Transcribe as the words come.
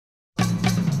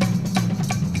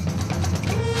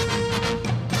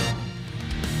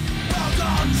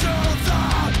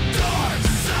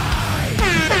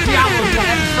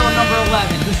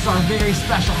very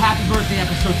special happy birthday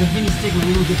episode to Vinnie Stigma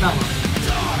and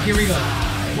Subzero. Here we go.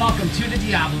 Welcome to the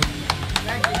Diablo.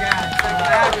 Thank you guys. Thanks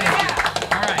for having me.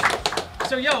 All right.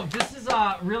 So yo, this is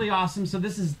really awesome. So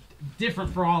this is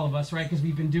different for all of us, right? Because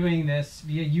we've been doing this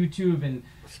via YouTube and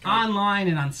online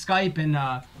and on Skype, and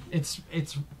it's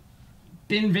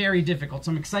been very difficult.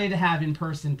 So I'm excited to have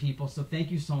in-person people. So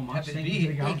thank you so much. Happy to be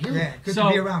here. Thank you. Yeah, good to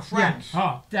be around friends. Yeah.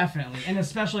 Oh, definitely. And a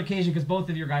special occasion because both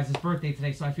of your guys' birthday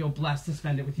today. So I feel blessed to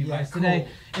spend it with you guys today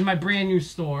in my brand new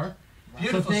store.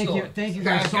 Beautiful so thank you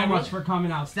guys so much for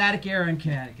coming out. Static Era in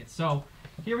Connecticut. So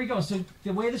here we go. So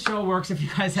the way the show works, if you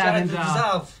guys haven't,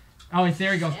 oh,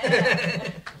 there we go.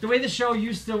 The way the show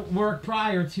used to work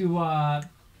prior to,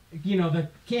 you know, the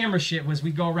camera shit was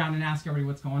we'd go around and ask everybody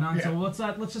what's going on. Yeah. So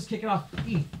let's just kick it off.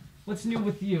 Heath, what's new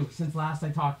with you since last I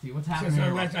talked to you? What's happening?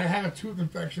 Since I had a tooth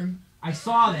infection. I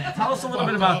saw that. Tell us a little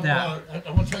bit about that.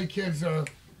 I want to tell you kids,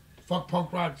 fuck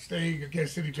punk rock, stay, get a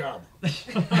city job.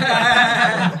 Benefits,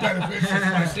 that's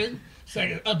my thing.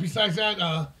 Besides that,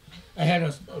 I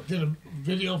had did a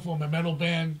video for my metal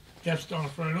band, Death Star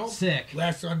Inferno. Sick.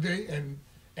 Last Sunday,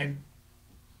 and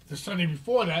the Sunday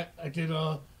before that, I did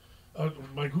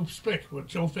my group Spick with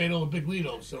Joe Fado and Big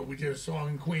Lito. So we did a song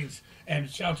in Queens. And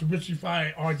shout out to Richie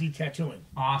Fire, RD Tattooing.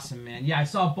 Awesome, man. Yeah, I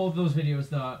saw both of those videos.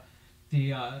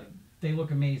 They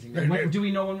look amazing. Do we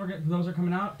know when those are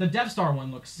coming out? The Death Star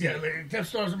one looks sick. Yeah, Death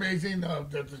Star's amazing.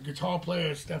 The guitar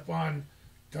player, Stefan,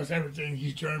 does everything.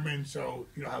 He's German, so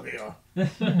you know how they are. But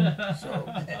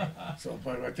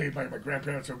I think my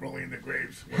grandparents are rolling in their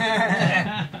graves.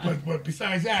 but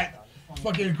besides that,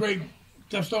 fucking great.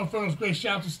 Death Star Inferno's great.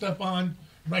 Shout out to Stefan.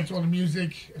 Writes all the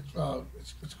music.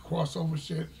 It's crossover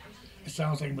shit. It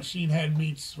sounds like Machine Head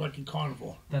meets fucking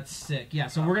Carnival. That's sick. Yeah,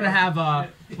 so we're gonna have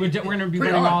we're gonna be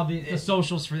doing all the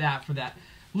socials for that.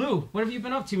 Lou, what have you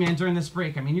been up to, man, during this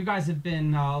break? I mean, you guys have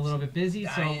been a little bit busy,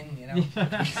 dying, so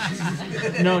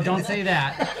you know. No, don't say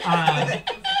that.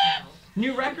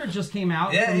 New record just came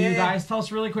out from you guys. Tell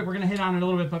us really quick. We're gonna hit on it a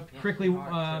little bit, but quickly,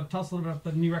 tell us a little bit about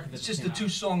the new record. It's just a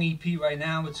 2-song EP right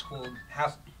now. It's called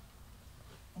House.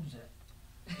 What was that?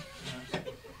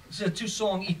 It's a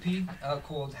 2-song EP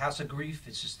called House of Grief.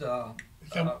 It's just a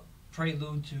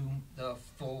prelude to the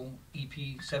full EP,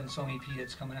 7-song EP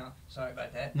that's coming out. Sorry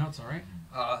about that. No, it's all right.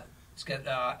 It's got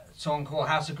a song called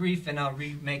House of Grief and a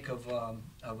remake of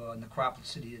Necropolis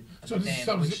City, so this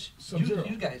band, is which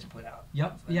you guys put out.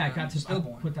 Yep. Yeah, I got to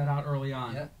put that out early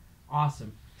on. Yeah.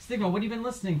 Awesome. Stigma, what have you been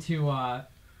listening to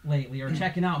lately, or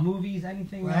checking out movies,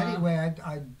 anything? Well, anyway,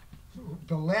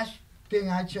 the last thing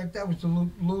I checked out was the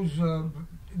Lou's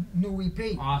new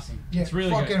EP. Awesome. Yeah, it's really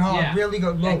fucking good. hard. Yeah. Really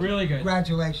good. Look, really good.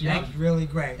 Congratulations. Yeah. It was really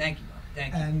great. Thank you.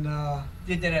 Thank you. And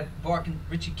did that at Barkin.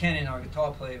 Richie Kennan, our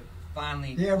guitar player,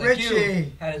 finally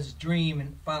Richie had his dream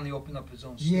and finally opened up his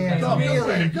own studio. Yeah,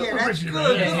 really. Yeah, that's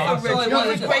good.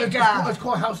 He's a great guy. It's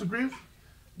called House of Grief.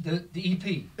 The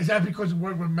EP. Is that because you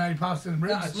work with Matty Pasta and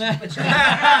Ribs? No, it's Hey,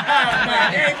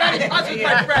 Matty Pasta's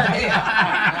my friend.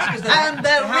 I'm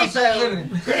the Reaper.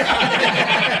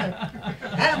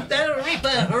 I'm the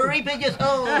Reaper, reaping your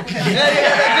soul. What are you gonna do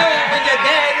when you're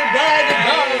dead and dead and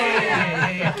gone?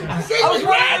 I was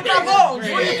writing my bones.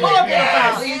 What are you talking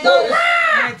about?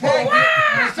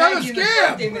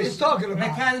 He's talking about. When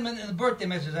I tagged him in the birthday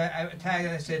message, I tagged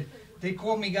it. I said, they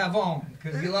called me Gavon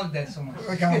because he loved that so much.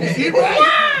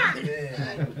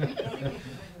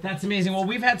 That's amazing. Well,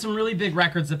 we've had some really big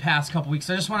records the past couple weeks.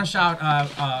 So I just want to shout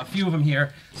a few of them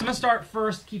here. So I'm going to start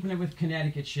first, keeping it with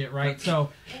Connecticut shit, right? So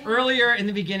earlier in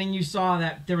the beginning, you saw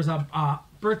that there was a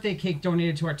birthday cake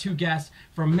donated to our 2 guests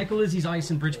from Michaelizzi's Ice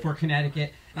in Bridgeport,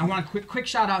 Connecticut. And I want a quick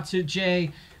shout out to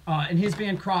Jay and his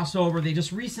band Crossover. They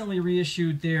just recently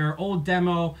reissued their old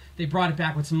demo. They brought it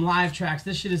back with some live tracks.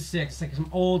 This shit is sick. It's like some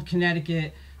old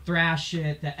Connecticut thrash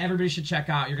shit that everybody should check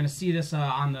out. You're going to see this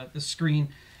on the screen.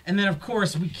 And then, of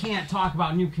course, we can't talk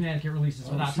about new Connecticut releases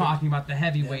without talking about the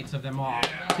heavyweights of them all.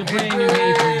 The brand new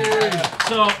Hatebreed.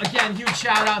 So, again, huge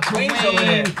shout-out to Wayne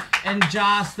and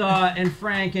Josta and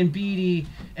Frank and Beatty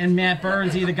and Matt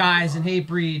Burnsy, the guys in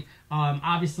Hatebreed.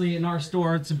 Obviously, in our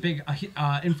store, it's a big,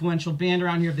 influential band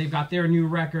around here. They've got their new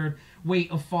record, Weight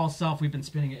of False Self. We've been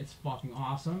spinning it. It's fucking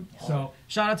awesome. So,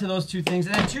 shout-out to those 2 things.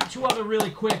 And then two other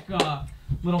really quick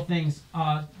little things.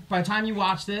 By the time you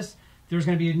watch this, there's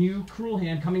going to be a new Cruel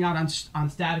Hand coming out on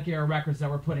Static Era Records that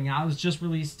we're putting out. It was just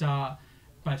released, by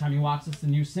the time you watch this, the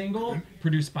new single,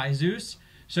 produced by Zeus.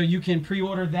 So you can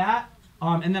pre-order that.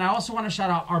 And then I also want to shout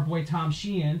out our boy Tom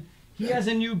Sheehan. He has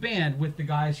a new band with the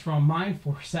guys from Mind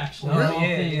Force, actually.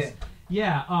 Oh,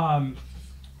 yeah.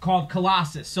 called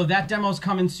Colossus. So that demo's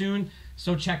coming soon.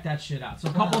 So check that shit out. So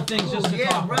a couple of things just to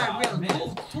talk about.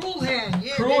 Really. Cruel Hand,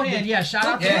 yeah. Cruel Hand, yeah. Shout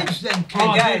out to them.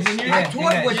 Oh, guys, dude, I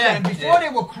toured with them before they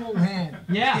were Cruel Hand.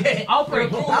 Yeah.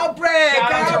 Outbreak. Outbreak.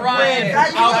 Shout out to Ryan.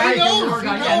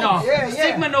 Outbreak.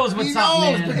 Stigma knows what's up,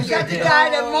 man. Is that the guy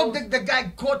that mugged the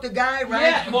guy, caught the guy, right?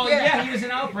 Yeah, well, yeah, he was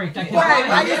in Outbreak. Right,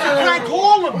 I used to crank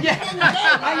call him. Yeah.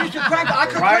 I used to crank. I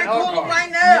could crank call him right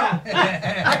now.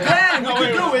 I can. We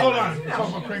could do it. Hold on. Talk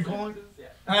about crank calling.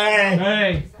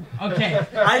 Hey. Okay.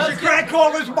 I should crank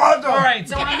call his mother. All right.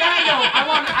 So on that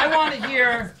note, I want to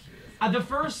hear the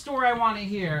first story. I want to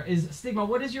hear is Stigma.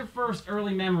 What is your first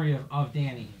early memory of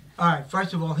Danny? All right,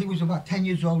 first of all, he was about 10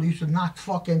 years old. He used to knock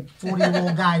fucking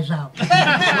 40-year-old guys out. No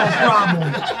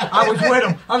problem. I was with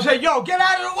him. I said, yo, get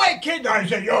out of the way, kid. I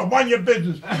said, yo, mind your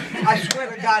business. I swear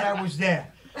to God, I was there.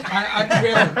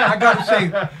 I gotta say,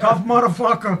 tough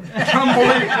motherfucker.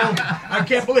 Unbelievable. I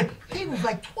can't believe he was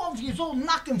like 12 years old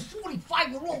knocking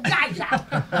 45-year-old guys out.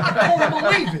 I couldn't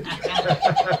believe it.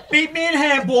 Beat me in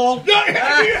handball. Beat me in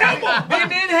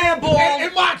handball.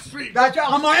 In Mark Street. That's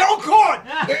on my own court.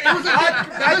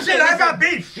 That's it. I got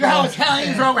beat. You know how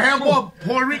Italians throw handball?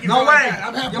 Puerto Rican. No way.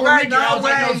 I'm half Puerto Rican. I was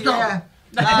like, let's go.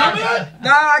 No,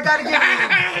 I gotta give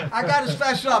him. I gotta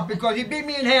fess up because he beat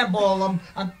me in handball.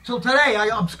 Until today,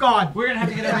 I'm scarred. We're gonna have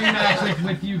to get a rematch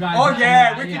with you guys. Oh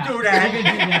yeah, we can do that. We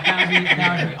can do that.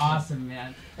 That would be awesome,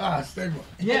 man. Stigma.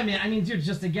 Yeah, man. I mean, dude,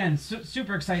 just again,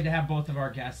 super excited to have both of our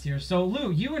guests here. So,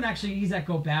 Lou, you and actually Ezek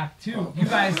go back too. You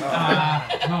guys.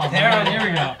 There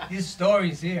we go. His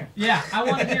story's here. Yeah, I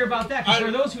want to hear about that. Because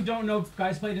for those who don't know,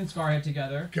 guys played in Scarhead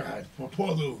together. God,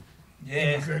 poor Lou.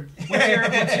 Yeah. What's your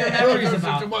memories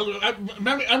about? I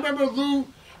remember Lou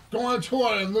going on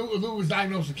tour and Lou was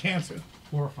diagnosed with cancer.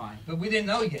 Horrifying. But we didn't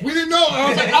know yet. We didn't know. I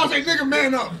was like, nigga,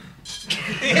 man up.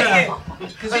 Yeah.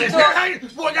 Because he thought...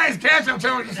 Boy, guy's cancer. I'm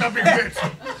telling you, stop being a bitch.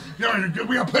 Yo,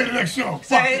 we gotta play the next show.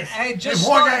 So I had just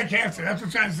poor guy had cancer. That's what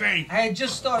I'm trying to say. I had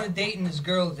just started dating this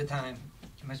girl at the time.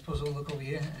 Am I supposed to look over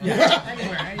here?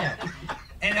 Anywhere, yeah.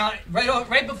 And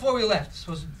right before we left,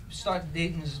 supposed to start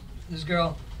dating this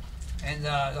girl. And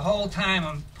the whole time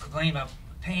I'm complaining about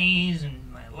pains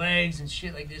and my legs and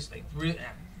shit like this, like really,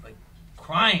 like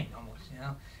crying almost, you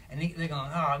know. And they're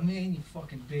going, oh man, you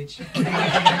fucking bitch. You can't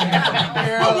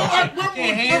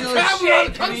handle this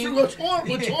shit. We're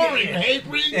touring. Hey,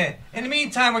 yeah. In the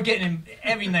meantime, we're getting in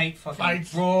every night fucking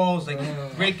fights, brawls, like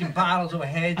breaking bottles over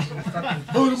heads and fucking.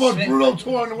 Who's the most brutal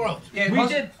tour in the world? Yeah, we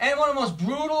did, and one of the most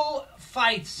brutal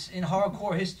fights in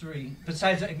hardcore history,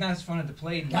 besides Agnostic Front at the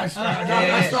Palladium.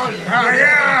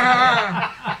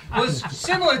 Was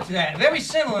similar to that, very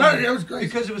similar. No, it was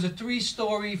great because it was a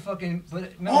 3-story fucking.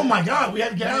 Oh my God, we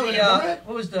had to get out of there.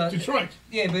 What was the Detroit?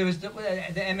 Yeah, but it was the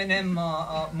Eminem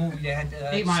movie. They had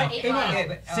 8 Mile.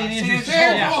 Yeah, St. Andrews.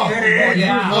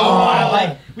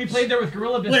 Yeah. We played there with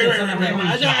Gorilla Biscuits. Wait.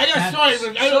 I got sorry.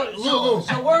 So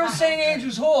we're in St.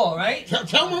 Andrews Hall, right?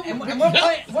 Tell me. And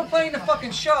we're playing the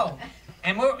fucking show.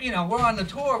 And we're on the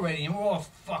tour already, and we're all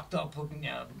fucked up looking,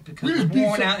 because we're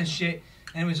worn out and shit.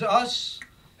 And it was us,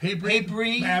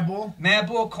 Hatebreed,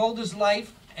 Madball, Cold as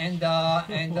Life, and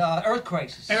Earth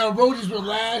Crisis. And our roadies were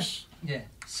Lash. Yeah.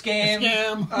 Scam.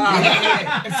 And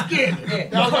Skin. Yeah.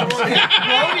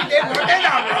 They're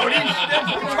not roadies. They're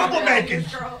troublemakers.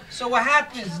 So what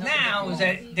happens now is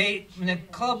that when the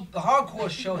hardcore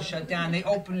show shut down, they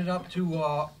opened it up to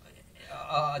a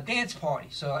dance party.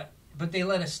 But they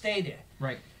let us stay there.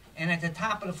 Right. And at the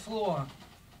top of the floor,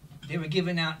 they were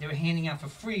handing out for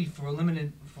free for a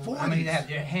limited. How many they have?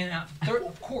 They're handing out 30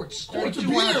 quarts,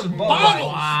 32 ounces of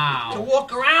bottles. Wow. To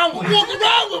walk around with.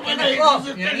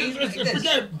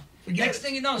 Next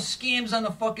thing you know, Scam's on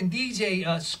the fucking DJ.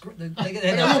 Like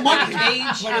a little monkey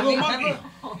cage. Like a little monkey.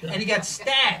 And he got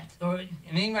stabbed. Right?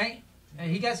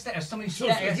 He got stabbed. Somebody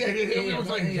stabbed. It was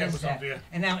like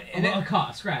and now, a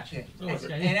cut, scratch. Yeah.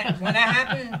 And when that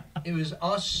happened, it was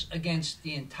us against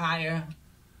the entire.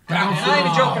 And I'm not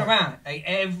even joking around. Like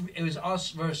it was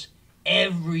us versus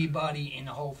everybody in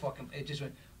the whole fucking. It just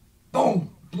went, boom,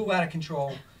 blew out of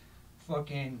control.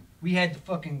 Fucking, we had the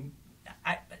fucking.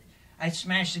 I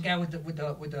smashed the guy with the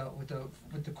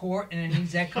court, and then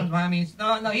Zach comes behind me.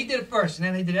 No, he did it first, and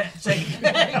then they did it second.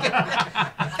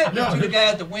 Threw the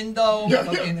guy out the window. Do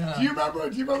you remember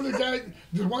the guy?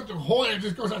 The one to Hoya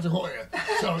just goes out to Hoya.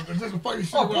 So this is a funny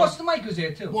shit. Oh, Boston Mike was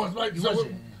there too. Boston Mike.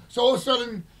 So all of a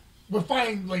sudden, we're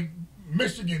finding like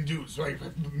Michigan dudes, like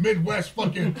Midwest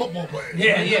fucking football players.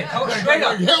 Yeah. Straight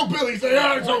up. Hillbillies.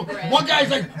 So one guy's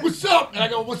like, "What's up?" And I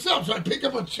go, "What's up?" So I pick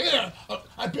up a chair.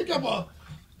 I pick up a.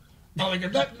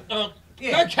 That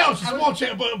couch is a small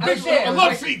chair, but a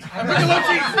love seat. I pick a love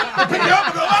seat. I pick it up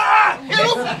and go,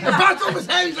 hit him. It bounced off his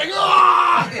head. He's like,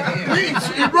 ah!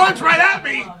 He runs right at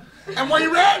me. And when he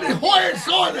ran, the Hoyer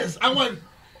saw this. I went,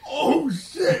 oh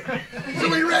shit. So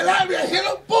when he ran at me, I hit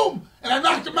him, boom, and I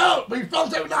knocked him out. But he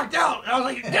felt like knocked out. And I was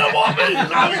like, get him off me. Get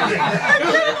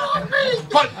him off me.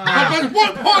 But there's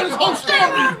one part of this whole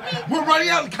story. We're running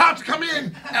out, the cops are coming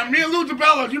in, and me and Lou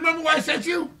DeBello, do you remember what I sent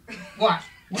you? What?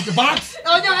 With the box?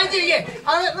 Oh, no, I did, yeah.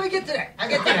 Let me get to that. I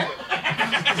get to that.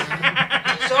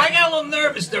 So I got a little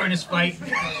nervous during this fight.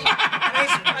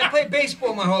 I played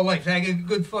baseball my whole life. I had a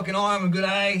good fucking arm and good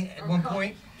eye at one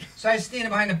point. So I was standing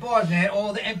behind the bars and I had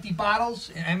all the empty bottles.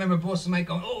 And I remember Boss Mike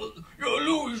going, oh, yo,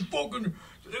 Lou, he's fucking,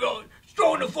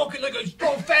 throwing the fucking, like, he's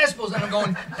throwing fastballs. And I'm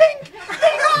going, bing,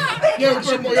 bing,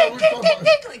 bing, bing, bing,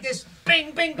 bing, like this.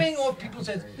 Bing, bing, bing. All people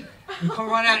said, we come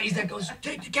run out. He's like, goes,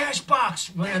 take the cash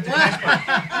box. Run out the cash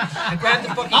box. I grabbed the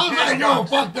fucking cash box. I was like, yo,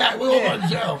 fuck that. We'll go to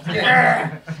jail.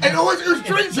 Yeah. And it was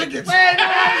train tickets. Wait,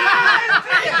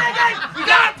 we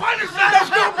got to punish that. Let's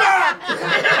go back.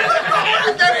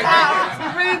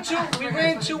 We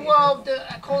ran to the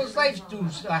Cole's Life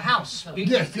dude's house.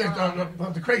 Yes,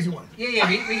 the crazy one. Yeah,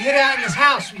 we hid out in his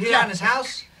house.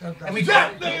 And we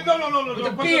No. with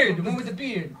the beard, the one with the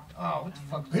beard. Oh, what the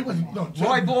fuck? He wasn't, no,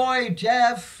 Roy Boy,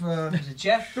 Jeff. Is it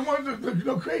Jeff? The one,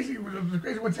 the crazy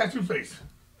one, tattoo face.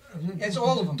 It's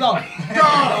all of them. Doug.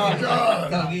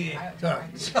 Doug, yeah.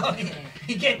 So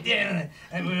you get there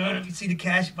and we see the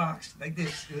cash box like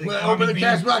this. Like, well, open the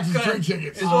cash box is train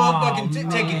tickets. It's all fucking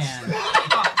tickets.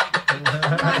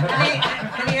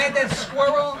 And he had that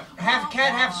squirrel, half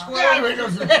cat, half squirrel. Yeah, it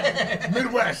was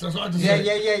Midwest. That's what I just said.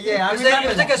 Yeah. It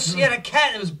was like he had a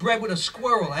cat that was bred with a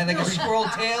squirrel. It had like a squirrel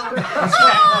tail.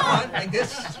 Like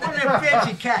this. It's one of them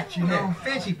fancy cats, you know,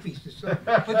 fancy pieces.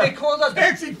 But they called us.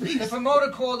 Fancy piece. The promoter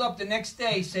called up the next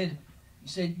day. He said,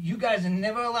 you guys are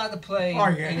never allowed to play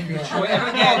in Detroit ever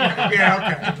again. Yeah,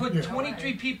 okay. They put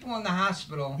 23 people in the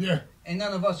hospital. Yeah. And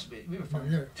none of us, we were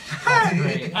fine. Yeah.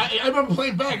 I remember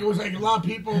playing back. It was like a lot of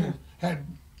people had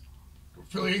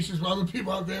affiliations with other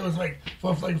people out there. It was like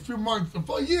for like a few months,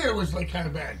 for a year, it was like kind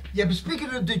of bad. Yeah, but speaking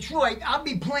of Detroit, I'll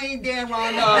be playing there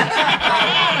on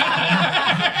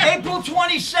April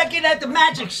 22nd at the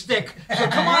Magic Stick. So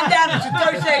come on down. It's a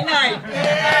Thursday night.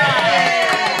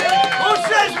 Who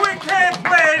says we can't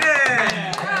play there?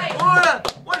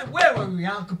 Where were we?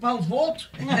 Al Capone's Vault?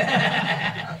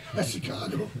 That's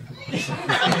Chicago.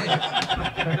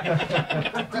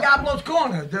 Diablo's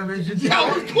Corner.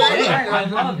 Diablo's Corner. I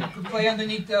love it. We play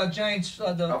underneath the Giants,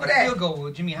 the field goal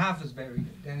with Jimmy Hoffa's buried.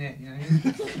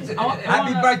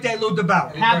 Happy birthday, Lou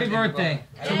DeBell. Happy birthday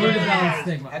to Lou DeBell and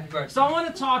Stigma. Happy birthday. So I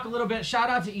want to talk a little bit. Shout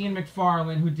out to Ian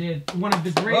McFarlane, who did one of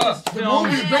the greatest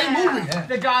films. Great movie.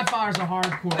 The Godfathers of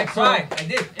Hardcore. I cried. I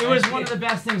did. It was one of the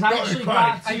best things. I actually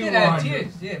got to. I did have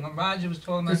tears. Yeah, when Roger was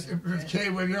talking about this kid,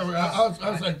 I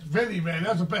was like, Vinnie, man,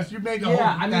 that's the best. You made the whole.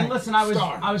 Yeah, I mean, listen, I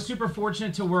star. was super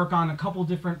fortunate to work on a couple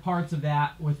different parts of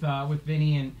that with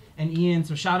Vinnie and Ian.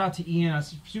 So shout out to Ian. I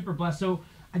was super blessed. So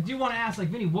I do want to ask, like,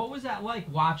 Vinnie, what was that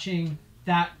like watching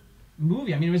that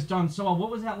movie? I mean, it was done so well.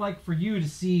 What was that like for you to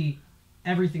see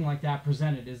everything like that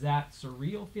presented? Is that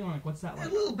surreal feeling? Like, what's that like?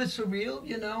 A little bit surreal,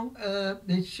 you know.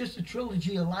 It's just a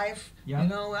trilogy of life. Yep. You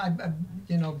know, I've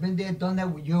been there, done that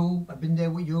with you. I've been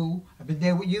there with you. I've been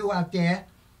there with you out there.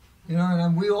 You know,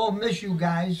 and we all miss you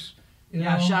guys. You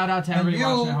know? Shout out to everybody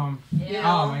watching at home. Yeah.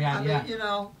 Oh my God, I mean, you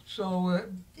know, so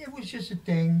it was just a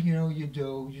thing, you know, you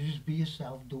just be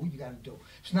yourself, do what you gotta do.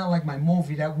 It's not like my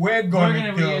movie that we're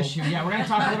gonna do. Reissue. Yeah, we're gonna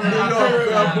talk a little bit New about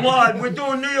York Blood. We're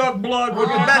doing New York Blood with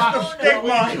the best of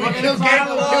Stigma. Yeah,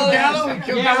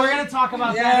 we're gonna talk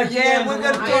about that. Yeah, we're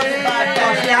gonna talk about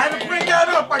that. Yeah, I had to bring that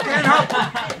up. I can't help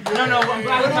it. No, I'm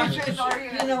glad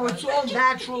you know, it's all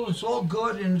natural, it's all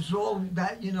good, and it's all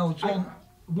that, you know, it's all...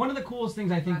 One of the coolest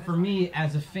things I think for me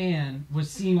as a fan was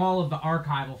seeing all of the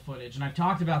archival footage, and I've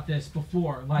talked about this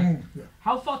before. Like,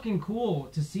 how fucking cool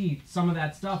to see some of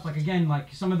that stuff. Like, again,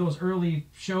 like some of those early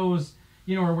shows,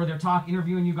 you know, where they're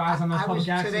interviewing you guys on those public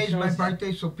access shows. Today's my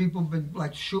birthday, so people have been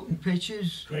like shooting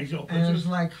pictures. Crazy old and pictures. it's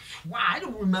like, wow, I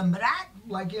don't remember that.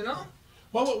 Like, you know.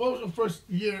 What was the first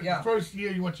year? Yeah. The first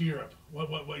year you went to Europe. What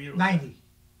year? Was 90.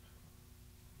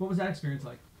 What was that experience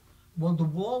like? Well, the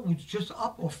wall was just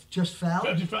up or just fell.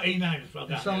 Just fell 89. Just fell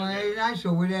down. So in 89,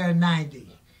 so we're there in 90.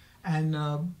 And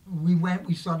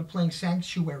we started playing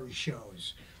sanctuary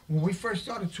shows. When we first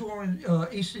started touring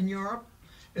Eastern Europe,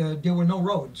 there were no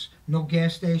roads, no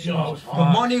gas stations. Oh, the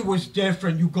money was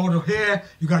different. You go to here,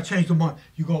 you got to change the money.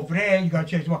 You go over there, you got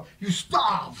to change the money. You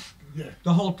starve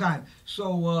the whole time.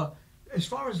 So as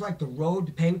far as like the road,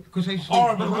 the pavement, because I sleep.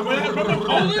 Oh, remember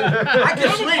Poland? I can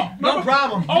sleep, no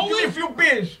problem. Poland? Give me a few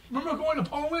beers. Remember going to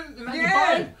Poland in 95?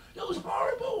 Yeah. It was hard.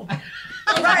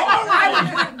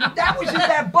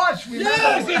 bus.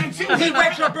 Remember? He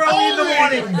wakes up early in the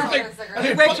morning.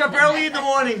 He wakes up early in the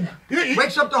morning.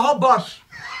 Wakes up the whole bus.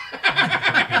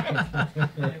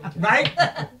 Right?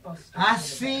 I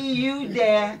see you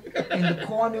there in the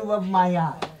corner of my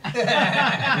eye.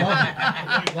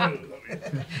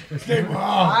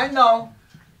 I know.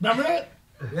 Remember that?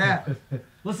 Yeah.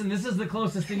 Listen, this is the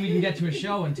closest thing we can get to a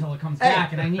show until it comes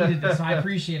back, and I needed this, so I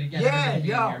appreciate it getting everybody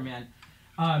being here, man.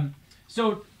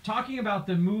 So, talking about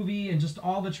the movie and just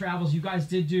all the travels, you guys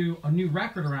did do a new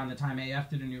record around the time AF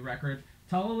did a new record.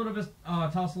 Tell us a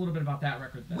little bit about that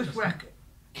record. Which record?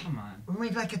 Come on. We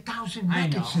made like 1,000 I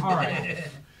records. know. All right.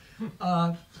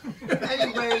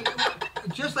 Anyway,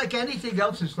 just like anything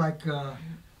else, it's like the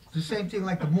same thing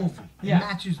like the movie. Yeah. It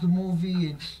matches the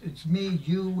movie. It's me,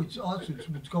 you, it's us, it's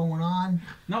what's going on.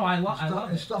 No, I love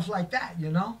and it. stuff like that,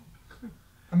 you know?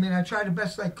 I mean, I tried the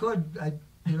best I could,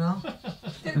 you know?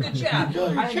 Did a good job.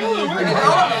 Good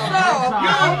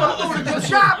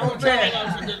job over there.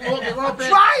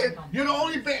 Try it. You're the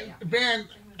only band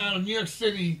out of New York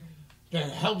City that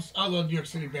helps other New York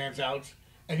City bands out,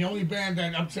 and the only band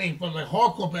that I'm saying from the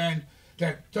hardcore band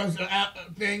that does a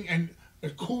thing and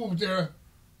is cool with the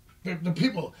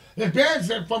people. The bands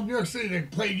that from New York City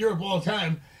that play Europe all the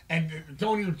time and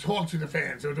don't even talk to the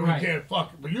fans or don't care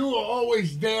fuck. But you are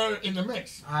always there in the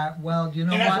mix. Well, you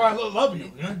know and what? that's why I love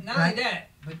you. You know? Not only that,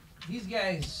 but these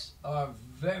guys are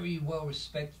very well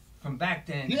respected from back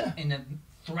then in the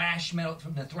thrash metal,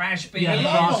 from the thrash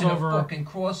bands to the fucking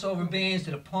crossover bands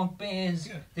to the punk bands.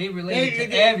 Yeah. They relate to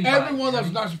everybody. Everyone loves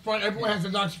Agnostic Front. Everyone has a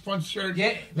Agnostic Front shirt.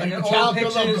 Yeah, like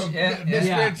Metallica loves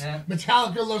Misfits.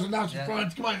 Metallica loves Agnostic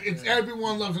Front. Come on, it's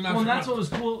everyone loves Agnostic Front. Well, and that's what was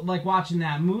cool, like watching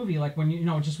that movie, like when you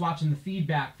know, just watching the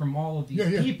feedback from all of these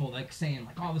people, like saying,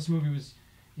 like, "Oh, this movie was."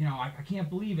 You know, I can't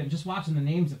believe it. And just watching the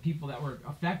names of people that were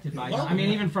affected by it. I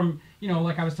mean, even from, you know,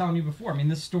 like I was telling you before, I mean,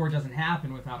 this story doesn't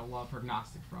happen without a love for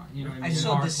Agnostic Front. You know what I mean? I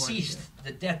saw Deceased,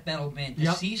 the death metal band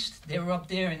Deceased. They were up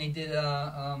there and they did,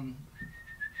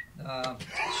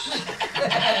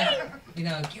 you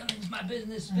know, killing's my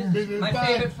business. My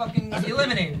favorite fucking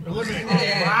Eliminated.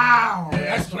 Wow.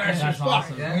 That's flashy as fuck.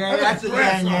 Awesome. Yeah, that's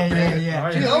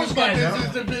yeah. Those guys,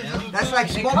 that's like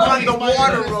smoke on the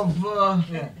water of.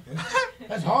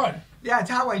 That's hard. Yeah, it's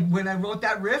how when I wrote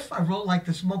that riff, I wrote like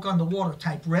the smoke on the water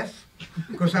type riff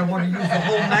because I want to use the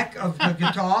whole neck of the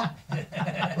guitar,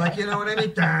 like you know what I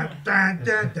mean. I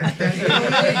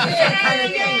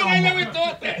never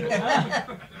thought that.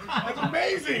 That's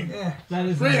amazing. Yeah, that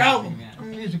is great album. Man.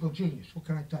 I'm a musical genius. What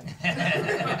can I tell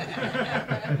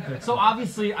you? So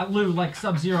obviously, Lou, like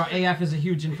Subzero, AF is a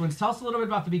huge influence. Tell us a little bit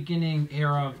about the beginning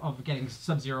era of getting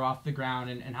Subzero off the ground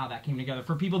and how that came together.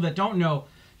 For people that don't know,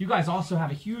 you guys also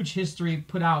have a huge history,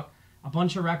 put out a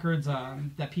bunch of records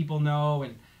that people know.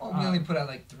 And we only put out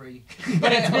like 3.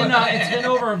 But it's been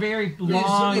over a very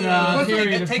long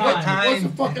period of time. What's the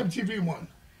fuck MTV one?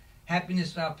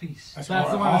 Happiness Without Peace. That's the one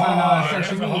that's on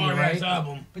social media, right?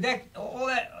 Album. But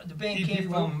the band came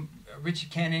from Richie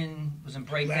Kennan was in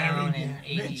Breakdown in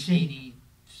 80.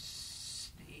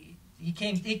 He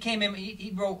came in.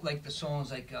 He wrote like the songs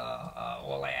like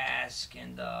All I Ask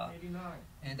and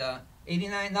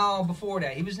 89. No, before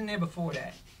that. He was in there before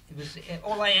that. It was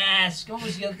All I Ask. What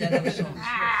was the other song?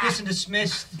 Kiss and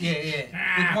Dismissed. Yeah.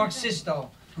 With Mark Sisto,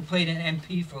 who played an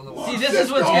MP for a little while. See, this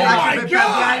is what's Oh my God!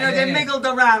 I know they mingled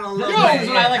around a little bit. That's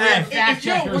what I like to fact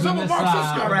checkers. What's up with Mark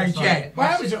Sisto? Right, Yeah, What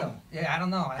happened to him? Yeah, I don't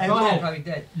know. Go He's ahead. probably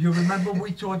dead. You remember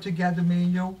we toured together, me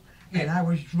and you, and I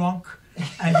was drunk,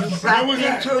 and you What backed was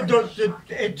that?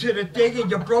 into the thing,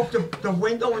 and you broke the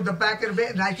window in the back of the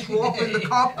bed, and I threw up in the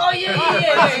cup. Oh yeah.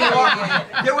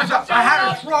 There was I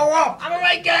had to throw up. I'm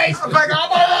alright, guys. I was like,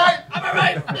 I'm alright. I'm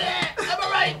alright. I'm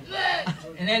alright.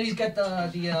 And then he's got the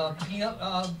peanut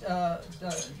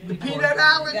The peanut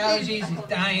allergy. allergies. He's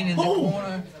dying in the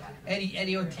corner.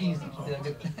 Eddie Ortiz.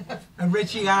 And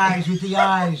Richie Eyes with the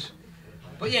eyes.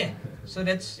 But yeah, so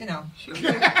that's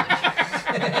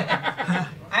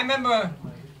I remember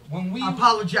when we. I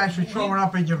apologize for throwing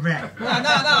up in your van.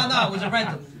 No. It was a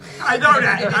rental. I know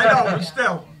that. I know, but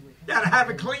still, you gotta have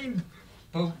it cleaned.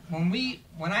 But when we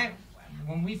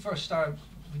first started,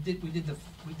 we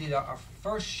did our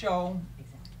first show.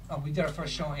 We did our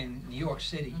first show in New York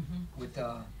City with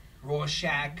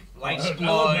Rorschach, Life's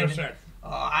Blood,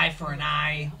 Eye for an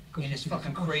Eye, and it's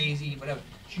fucking crazy, whatever.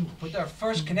 But our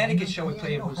first Connecticut show we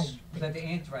played was at the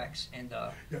Anthrax, and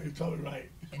Yeah, you're totally right.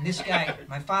 and this guy,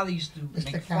 my father used to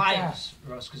make flyers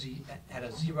for us because he had a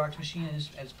Xerox machine at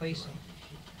his place.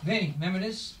 Vinny, remember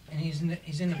this? And he's in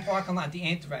the parking lot at the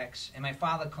Anthrax, and my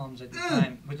father comes at the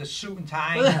time with a suit and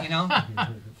tie,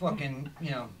 fucking,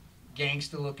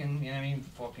 gangster looking, you know what I mean?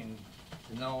 Fucking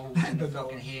the nose and the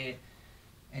fucking hair.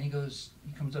 And he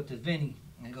comes up to Vinny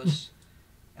and he goes,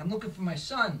 I'm looking for my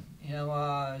son. You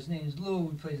know, his name is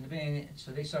Lou. He plays in the band.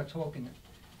 So they start talking.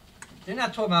 They're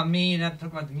not talking about me. They're not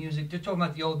talking about the music. They're talking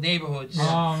about the old neighborhoods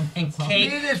and Me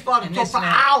cake. and his father and talk this for and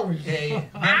that. hours.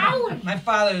 Yeah. My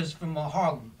father is from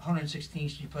Harlem,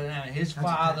 116th Street. But his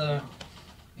father,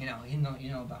 you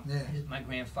know about my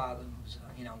grandfather was,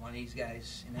 one of these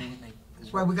guys. And then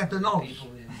That's why we got the nose. people,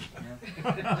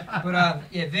 But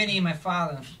yeah, Vinny and my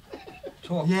father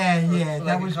talked. Yeah, for that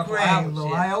like was a couple great, hours, Lou.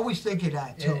 yeah. I always think of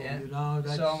that too. Yeah. You know.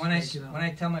 That's, So when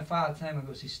I tell my father time I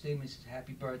go see Stigma, he says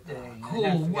happy birthday. And I cool.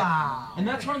 never forget. Wow. And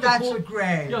that's one of the That's cool, a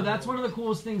great. Yo, that's one of the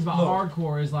coolest things about Look.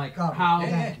 hardcore is like God, how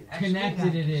yeah, connected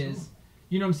absolutely. it is.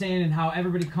 You know what I'm saying? And how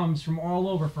everybody comes from all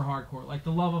over for hardcore. Like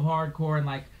the love of hardcore and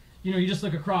like, you just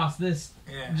look across this,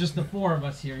 just the four of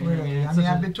us here. You know what I mean? Really. It's I mean,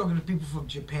 such I've a- been talking to people from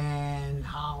Japan,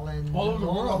 Holland, All over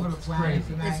the world. the planet.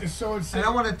 crazy. And It's so insane. I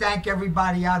want to thank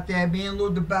everybody out there, me and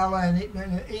Lou DeBella and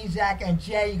Isaac and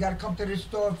Jay. You got to come to this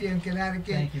store if you're in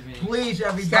Connecticut. Thank you, Vinny. Please,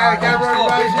 everybody. Static,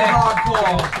 everybody. This is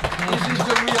hardcore. This is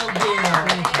the real deal.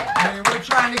 I mean, we're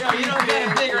trying to Yo, keep you don't get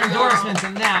a bigger it, endorsement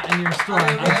than that in your store.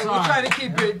 I'm We're sorry. trying to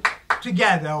keep it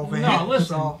together over here. No, listen.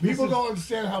 So, People don't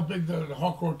understand how big the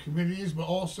hardcore community is, but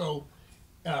also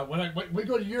when we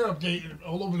go to Europe,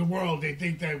 all over the world, they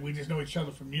think that we just know each other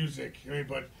from music. I mean,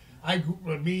 but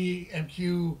me,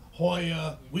 MQ,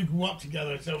 Hoya, we grew up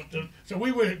together, so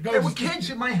we would go. there were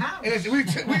kids in my house. And we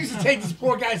used to take this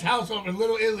poor guy's house over in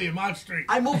Little Italy in Mott Street.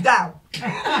 I moved out.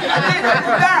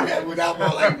 I moved out.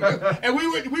 And we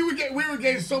were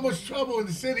getting so much trouble in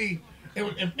the city,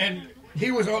 and he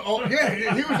was he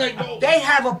was like, oh. They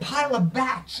have a pile of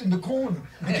bats in the corner.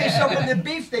 In case someone did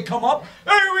beef, they come up.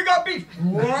 Hey, we got beef.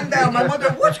 Run down. My mother,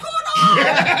 what's going on?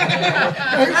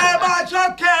 Hey, Ma, it's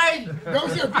okay. No,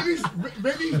 sir,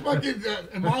 Vinny's fucking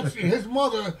monster. His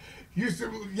mother used to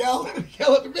yell at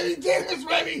the Vinny, dinner's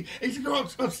ready. He used to go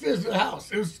upstairs to the house.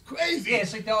 It was crazy. Yeah,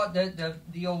 it's like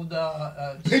the old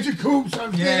Pigeon coops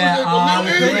on Yeah, the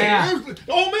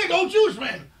old man, old Jewish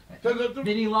man.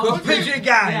 Vinny The loves pigeon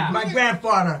guy, Yeah. my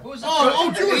grandfather. what was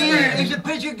Jewish man. He's a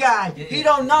pigeon guy. He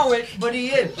don't know it, but he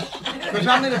is. Because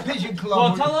I'm in a pigeon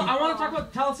club. Well, I want to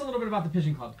tell us a little bit about the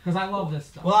Pigeon Club because I love this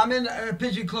stuff. Well, I'm in a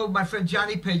pigeon club with my friend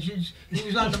Johnny Pigeons. He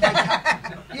was on the mic.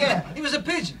 Yeah. He was a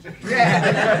pigeon.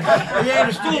 Yeah, he ain't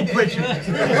a stool pigeon.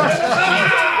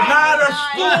 Not a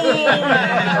stool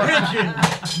pigeon.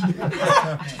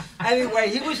 Anyway,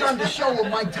 he was on the show with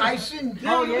Mike Tyson.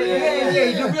 Oh, yeah.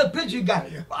 He's a real pigeon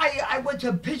guy. I went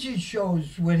to pigeon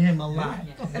shows with him a lot.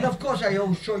 And of course, I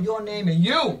always show your name and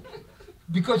you.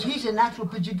 Because he's an actual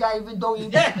pigeon guy, even though he...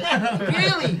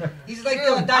 Really? He's like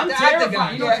Really? the Dr. I'm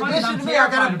terrified. You know what's funny is listen I'm to me, I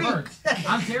got terrified a of beat. birds.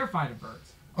 I'm terrified of birds.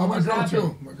 Oh, my girl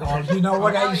too. You know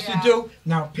what I used to do?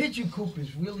 Now, pigeon coop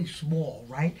is really small,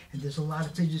 right? And there's a lot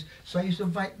of pigeons. So I used to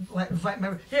invite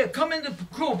my... Here, come in the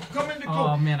coop.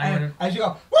 Oh, man, I And would've- I used to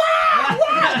go, wah, wah.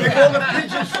 Like all the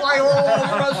pigeons fly all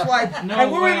over us. Like, No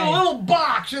and we're in a way. little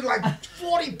box and like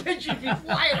 40 pigeons be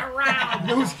flying around. You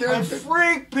know who's scared And of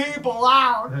freak people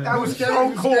out. That was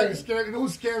so cool. You know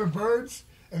who's scared of birds?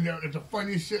 And they're the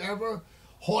funniest shit ever?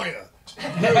 Hoya. Yo,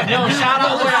 shout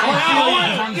out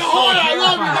Hoya. I'm so I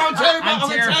love you. terrified. I'll tell you I'm about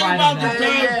terrified the of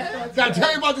time. I'll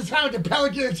tell you about the time the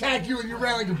pelican attacked you and you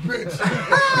ran like a bitch.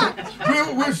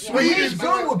 We're sweet. He's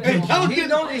good with The pigeons. pelican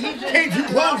came too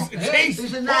close. It chased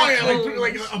He's a Hoya natural.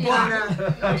 like a block.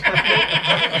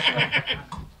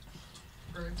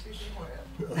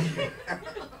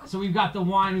 So we've got the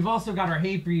wine. We've also got our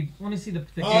hate breed. Let me see the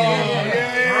can. Oh,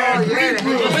 yeah.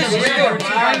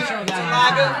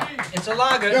 It's a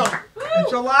lager.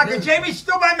 It's a lager. Jamie's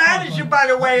still my manager, by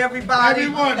the way, everybody.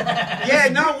 Everyone. Yeah,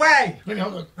 no way. Wait,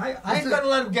 hold on. I ain't gonna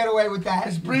let him get away with that.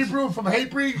 It's Bree Brew from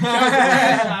Hate Breed.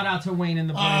 Shout out to Wayne and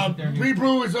the boys. There. Bree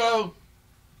Brew is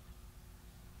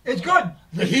It's good.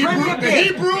 the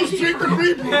Hebrews drink the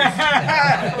Bree Brews.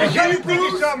 The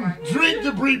Hebrews something. drink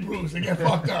the Bree Brews and get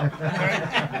fucked up. Right?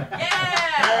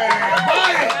 Yeah.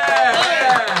 Buy it.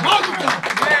 Mazel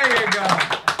tov. There you go.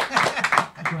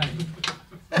 Go ahead.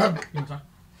 You wanna talk?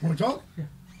 Want to talk? Yeah.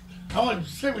 I want to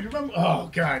say, remember? Oh,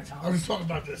 God. I was talking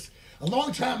about this. A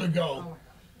long time ago,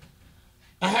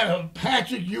 I had a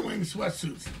Patrick Ewing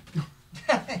sweatsuit.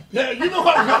 Yeah, you know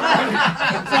what I'm talking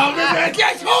about. So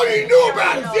I told you knew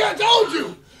about it. See, I told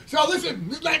you. So listen,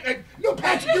 like you know,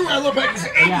 Patrick Ewing, I look back, it's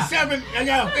 87, I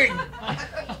got a thing.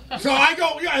 So I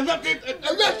go, I left it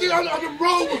on the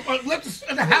road, I left it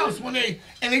in the house one day,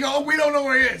 and they go, oh, we don't know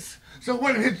where it is. So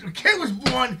when his kid was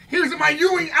born, he was in my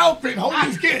Ewing outfit holding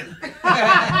his kid.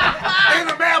 And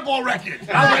a Madball record.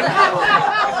 I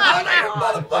was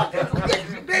like,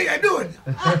 motherfucker. Hey, I do it.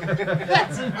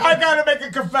 I gotta make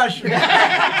a confession.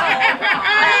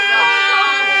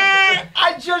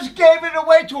 I just gave it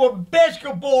away to a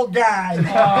basketball guy.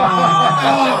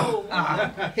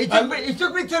 He took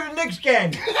me to the Knicks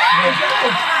game.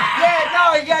 Yeah,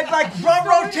 no, he had like front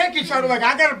row tickets. I was like,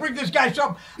 I gotta bring this guy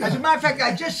something. As a matter of fact,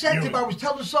 I just sent him. I was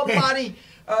telling somebody.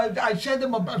 I sent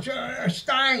him a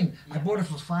Stein. I bought it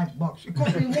for $5. It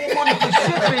cost me more money for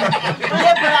shipping.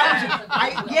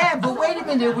 Yeah, but wait a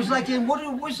minute. It was like in what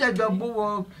was that?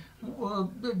 The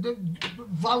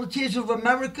Volunteers of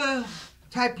America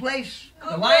type place.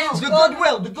 The Lions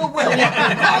Club? The Goodwill. Shout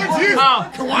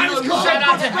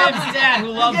out to Bib's dad who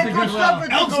loves the Goodwill.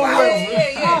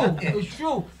 Yeah. It's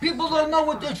true. People don't know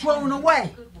what they're throwing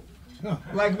away.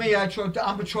 Like me, I'm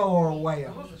a thrower away.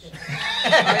 I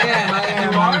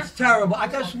am. It's terrible. I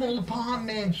got a small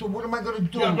apartment, so what am I going to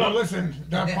do? Yeah, bro, listen,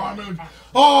 that apartment.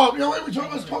 Oh, you know what? Let's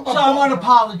talk about. So I want to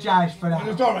apologize for that.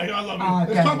 It's all right. I love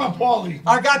it. Let's talk about Paulie.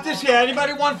 I got this here.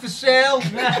 Anybody want for sale?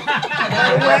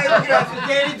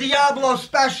 Danny Diablo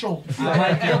special.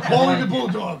 Paulie the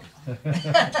Bulldog.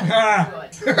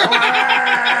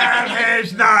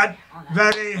 He's not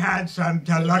very handsome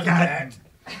to look at.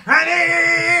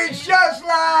 And he's just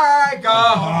like a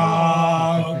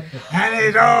hog. And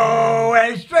he's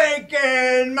always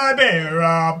drinking my beer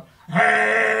up. Hey,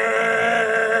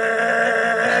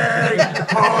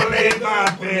 holy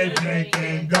muffin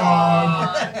drinking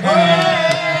dog.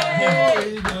 Hey, there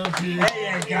you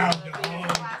go.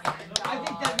 I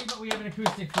think that we have an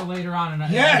acoustic for later on.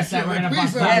 Yes, we're gonna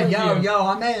please. bust out. Yo,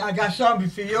 I got something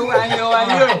for you and you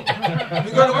and you.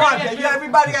 You're gonna watch it.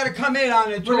 Everybody got to come in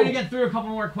on it too. We're gonna get through a couple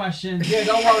more questions. Yeah,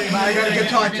 don't worry about it. I got a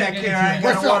guitar tech here. I ain't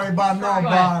gonna worry about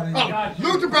nobody.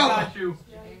 Lou DiBella.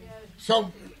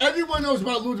 So everyone knows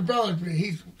about Lou DiBella.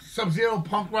 He's Subzero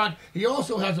punk rock. He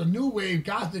also has a new wave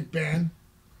gothic band.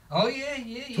 Oh yeah.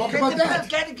 Talk about that.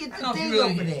 Gotta get the thing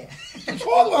over there.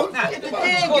 Talk about Get the it.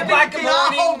 thing. It's called Black and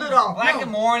I'll hold Morning. it up. Black and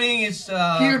Morning. It's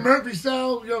Peter Murphy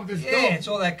style. You know, this yeah, it's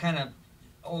all that kind of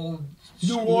old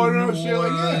New Order, shit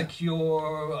like that. The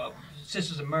Cure,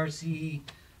 Sisters of Mercy.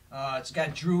 It's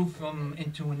got Drew from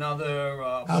Into Another.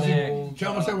 How's he? Bold,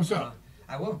 Tell him what's up.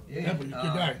 I will. Yeah, Yeah, but you're a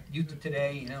good guy. Youth of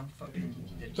Today, you know, fucking.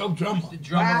 So drummer. The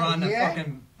drummer on the yeah.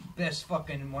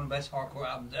 fucking one of the best hardcore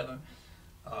albums ever.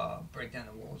 Break Down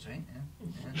the Walls, right?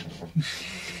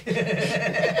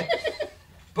 Yeah.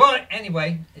 But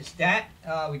anyway, it's that.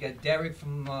 We got Derek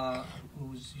from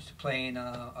who's used to play in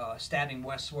Stabbing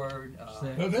Westward.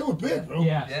 They were big, bro.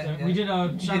 Yeah. We did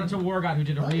a shout out to War God who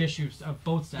did a reissue of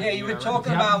both sets. Yeah, you were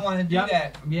talking about wanting to do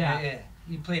that. Yeah.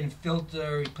 He played in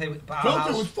Filter. He played with Bauhaus.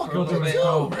 Filter was fucking for a little good bit.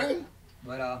 too, man.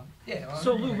 But yeah. Well,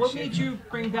 So Lou, what shit. made you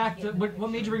bring back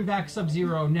what made you bring back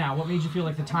Subzero now? What made you feel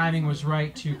like the timing was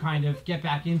right to kind of get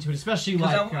back into it, especially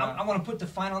like? I want to put the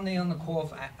final nail in the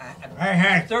coffin.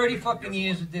 Hey. 30 fucking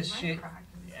years with this shit.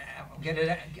 Get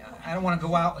it. I don't want to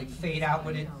go out like fade out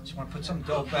with it. Just want to put some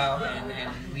dope out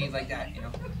and leave like that. You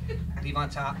know, leave on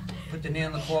top. Put the nail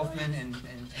in the coffin and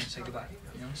say goodbye.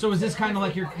 You know? So is this kind of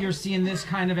like you're seeing this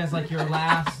kind of as like your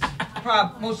last?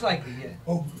 Most likely, yeah.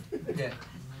 Oh. Yeah.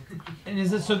 And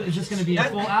is this going to be a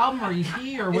full album or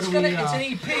EP or what It's do we? it's an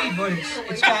EP, but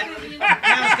it's got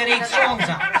 8 songs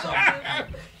on it. So.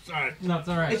 Sorry. No, it's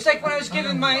all right. It's like when I was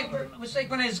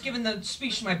giving the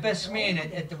speech to my best man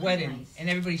at the wedding, and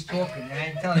everybody's talking, and I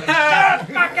didn't tell him.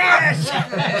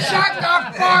 Shut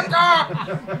the fuck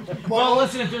up! Well,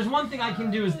 listen, if there's one thing I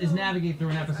can do is navigate through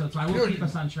an episode, so I will keep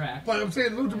us on track. But I'm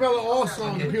saying Lou DiBella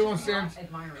also, the people understand,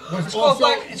 was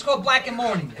It's called Black and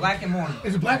Morning. Black and Morning.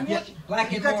 Is it Black and White?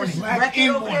 Black and got Morning. this record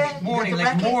over there? Morning, You got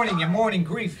like the record? morning, your morning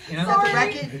grief. You know.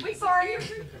 Sorry.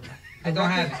 I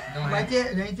don't have it. Right there?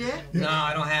 It ain't there? No,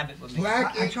 I don't have it with me.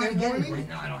 Black I tried to get it.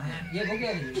 No, I don't have it. Yeah, go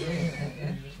get it.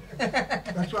 Yeah.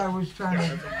 That's why I was trying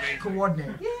to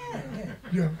coordinate.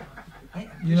 Yeah.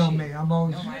 You know me. I'm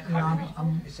always,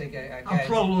 I'm It's like I'm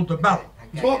pro Lou DiBella.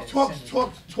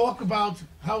 Talk about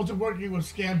how is it working with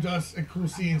Scam Dust and Cool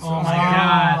Scenes. Oh my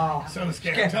God! So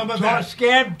Scam, tell me about that.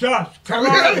 Scam Dust. Come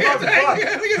on,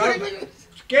 motherfucker.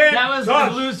 That was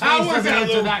Lou's face How was doesn't that,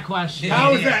 answer Lou? that question.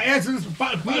 How was that? Answer this.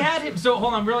 We had him. So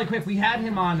hold on, really quick. We had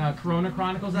him on Corona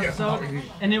Chronicles episode,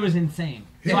 and it was insane.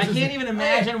 So I can't even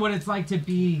imagine what it's like to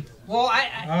be. Well,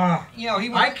 he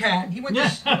went. He went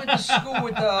to school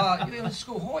with he went to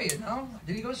school Hoya. No,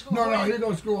 did he go to school? No, Hoya? he didn't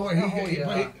go to school.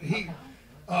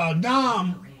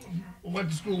 Nam went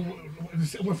to school.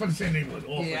 We're from the same neighborhood.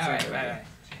 Yeah, right.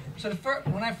 So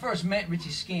when I first met Richie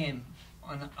Scam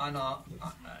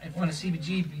in front of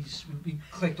CBGB's. We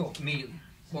clicked off immediately.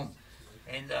 Boom.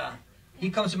 And he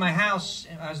comes to my house.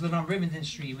 And I was living on Rivington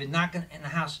Street. We're knocking in the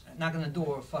house, knocking on the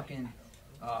door, fucking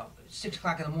 6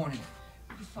 o'clock in the morning.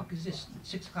 What the fuck is this?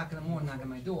 6 o'clock in the morning, knocking on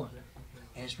my door.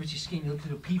 And it's Richie Skinny. He looked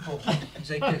at the people. He's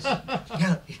like this. You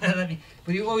know what I mean?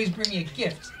 But he would always bring me a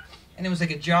gift. And it was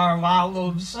like a jar of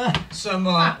olives, some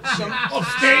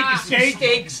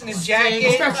steaks, and a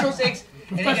jacket, steaks.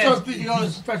 And he goes, yo,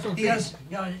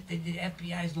 the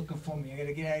FBI's looking for me. I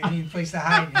gotta get out. I need a place to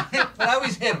hide. But I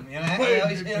always hit him, you know. I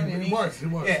always hit him. It was.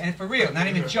 Yeah, and for real, not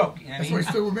even a joke. You know That's why he's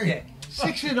still with me. Yeah.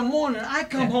 6 in the morning. I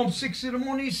come home 6 in the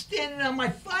morning. He's standing on my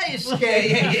fire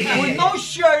escape with no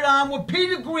shirt on, with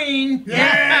Peter Green. In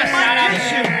my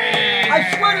kitchen.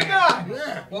 I swear to God.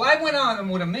 Yeah. Well, I went on him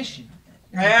with a mission.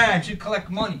 To collect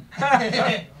money.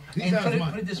 And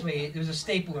put it this way, there was a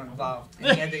stapler involved.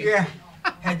 And he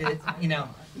had to, you know,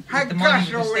 Had the money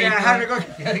gosh with the over there. I had to go.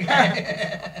 stapler.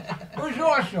 It was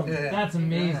awesome. That's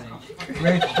amazing.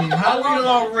 Richie. How we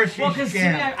love Richie. Well, because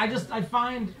Scam. I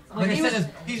find, But like I said,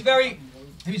 he's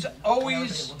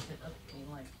always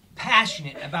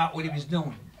passionate about what he was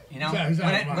doing. You know, when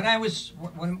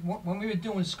we were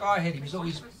doing Scarhead, he was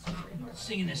always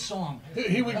singing this song.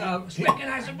 He would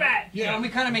Recognize a rat. Yeah. You know, we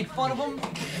kind of make fun of him.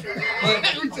 But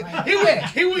he was a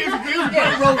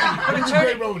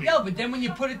great roadie. Yeah, but then when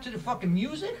you put it to the fucking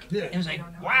music, it was like,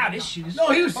 wow, this shit is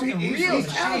fucking he's real. talented. He's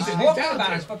He's talking talented.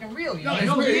 about it's fucking real. You know?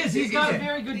 no, he is. He's got a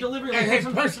very good delivery. And his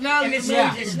personality. And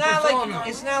it's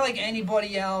not like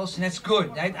anybody else, and that's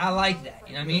good. I like that.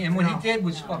 You know what I mean? And what he did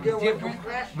was fucking different.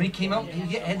 When he came up,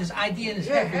 he had this idea in his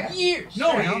head for years.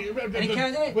 No, you know? And he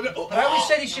kind of did it. But I always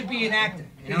said he should be an actor.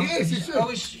 You know? He should.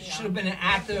 Always should have been an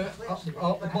actor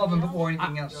above and before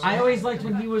anything else. I always liked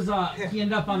when he was he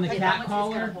ended up on the cat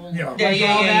caller. Yeah.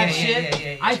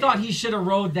 Yeah. I thought he should have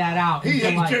rode that out. He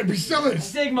can't be silly.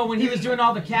 Stigma when he was doing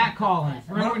all the cat calling.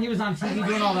 Remember when he was on TV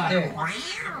doing all that?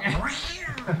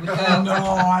 No,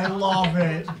 I love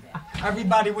it.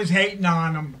 Everybody was hating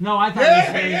on him. No, I thought he was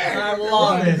great. I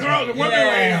love it. Girl, the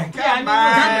women Come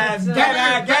on,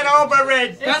 get over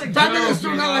it. It's That a nigga's joke,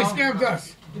 doing that like scammed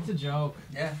us. It's a joke.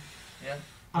 Yeah.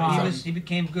 But he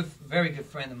became very good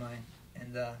friend of mine,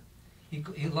 and he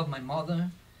loved my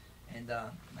mother, and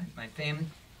my family.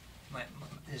 My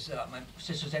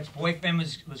sister's ex-boyfriend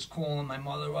was calling my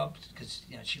mother up because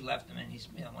she left him, and he's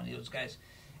one of those guys,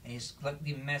 and he's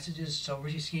leaving messages. So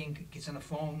Richie Skeen gets on the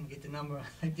phone, get the number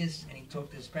like this, and he talked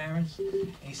to his parents,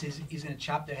 and he says he's gonna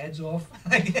chop their heads off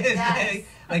like this,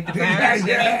 like the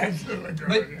parents.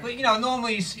 But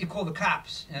normally you call the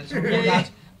cops.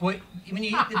 But when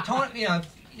you the tone,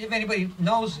 if anybody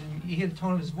knows him, you hear the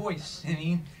tone of his voice. I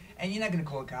mean, and you're not gonna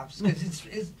call the cops because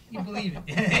it's you believe it,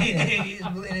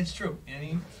 and it's true. You know what I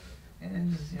mean?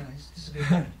 And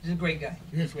he's a great guy.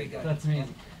 He's a great guy. That's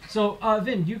amazing. So,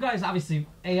 Vin, you guys obviously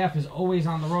AF is always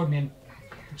on the road, man.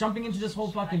 Jumping into this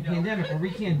whole fucking pandemic where we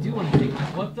can't do anything.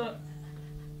 What?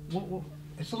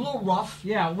 It's a little rough.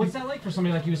 Yeah, what's that like for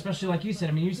somebody like you, especially like you said?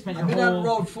 I mean, you spent your I've been on the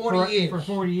road 40 years. For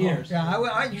 40 years. Yeah,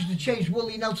 I used to change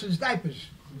Willie Nelson's diapers.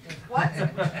 What?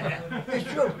 It's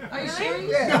true. Are you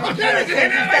serious? Yeah.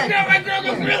 My girl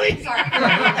goes, really?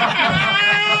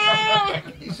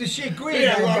 He's a shit green,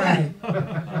 that guy.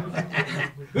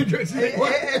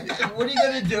 What are you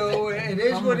gonna do? It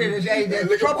is what it is. Hey, there's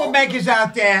troublemakers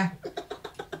out there.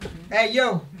 Hey,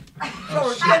 yo.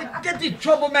 So get these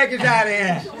troublemakers out of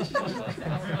here.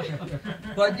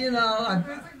 But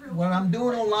what I'm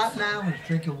doing a lot now is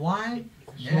drinking wine.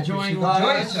 Enjoying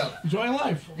yourself. Enjoying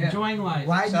life. Yeah. Enjoying life.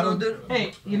 Riding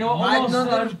Hey, riding almost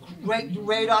under the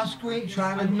radar screen,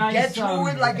 trying to nice, get through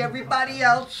it like everybody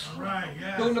else. Right,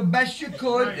 yeah. Doing the best you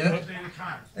could. Yeah.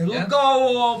 It'll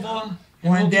go over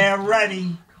when they're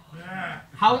ready. Yeah.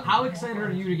 How excited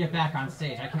are you to get back on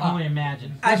stage? I can only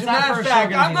imagine. As a matter of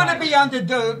fact, I'm going to be on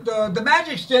the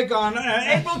Magic Stick on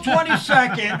April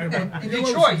 22nd In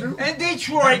Detroit. in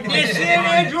Detroit, near St.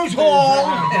 Andrews Hall.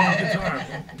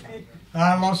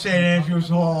 I won't say Andrews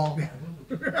Hall.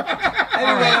 Anyway,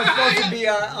 I'm supposed to be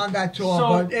on that tour,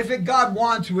 but if God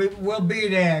wants, we'll be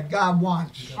there. God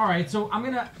wants. All right, so I'm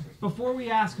going to, before we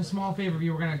ask a small favor of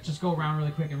you, we're going to just go around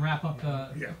really quick and wrap up the...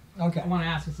 Yeah. Okay. I want to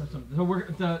ask you something. So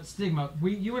the Stigma,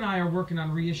 you and I are working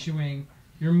on reissuing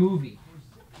your movie.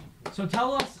 So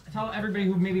tell everybody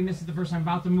who maybe missed it the first time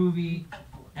about the movie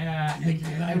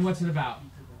and what's it about.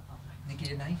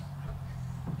 Nikki the Knife?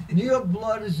 New York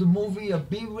Blood is a movie, a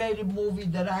B-rated movie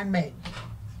that I made.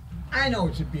 I know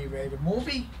it's a B-rated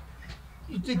movie.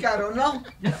 You think I don't know?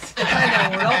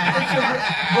 I know.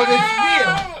 But it's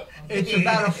real. It's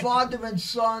about a father and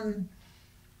son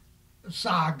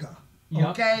saga. Yep.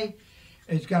 Okay?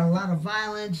 It's got a lot of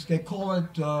violence. They call it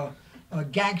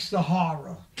gangster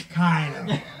horror, kind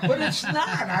of. But it's not.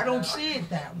 I don't see it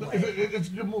that way. It's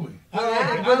a good movie.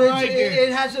 But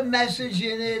it has a message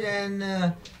in it,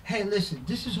 and hey, listen,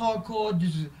 this is hardcore.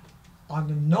 This is on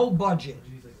the no budget.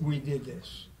 We did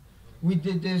this. We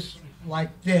did this like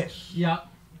this. Yeah.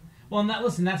 Well,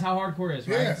 listen, that's how hardcore is,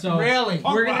 right? Yeah. So Really?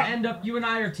 we're gonna end up. You and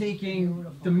I are taking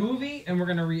the movie, and we're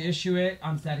gonna reissue it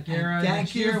on Static Era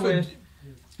next year with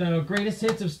the greatest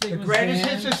hits of Stigma. The greatest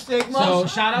hits of Stigma. So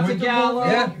shout out to With the Gallo.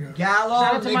 movie. Yeah. Gallo,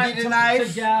 Shout out to Nicky the Knife.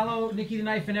 to Gallo, Nicky the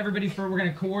Knife, and everybody for. We're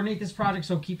gonna coordinate this project.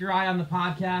 So keep your eye on the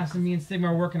podcast, and me and Stigma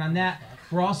are working on that.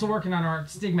 We're also working on our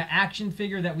Stigma action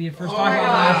figure that we had first talked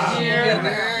about last year. Yeah.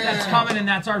 That's coming, and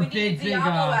that's our big.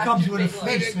 Comes with a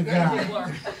face to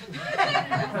God.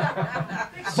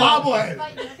 Bobblehead.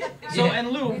 So and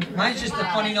Lou, Mine's just a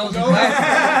funny nose.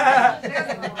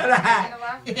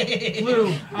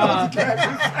 Lou,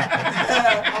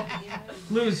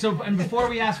 Lou. So and before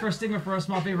we ask for a Stigma for a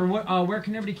small favor, where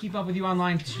can everybody keep up with you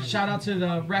online? Shout out to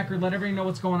the record. Let everybody know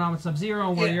what's going on with Subzero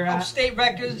and where you're at. Upstate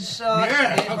Records.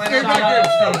 Upstate Records.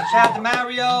 Shout out to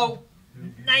Mario.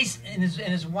 Nice, and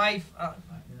his wife.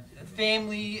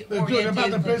 Family. They're doing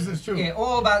about the business too. Yeah,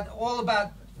 all about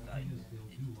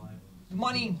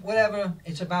money, whatever.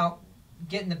 It's about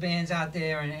getting the bands out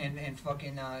there and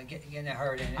fucking getting it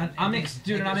heard. I'm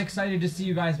excited to see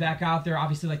you guys back out there.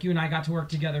 Obviously, like you and I got to work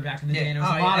together back in the day, and it was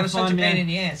a lot that of was fun, such a man. pain in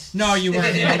the ass. No, you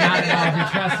weren't. Man. Not at all.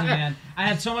 Trust me, man. I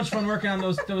had so much fun working on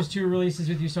those two releases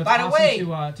with you. So it's By the awesome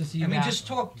way, to see you back.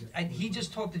 He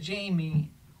just talked to Jamie.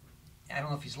 I don't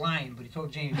know if he's lying, but he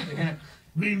told Jamie they're gonna.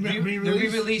 They're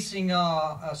re-releasing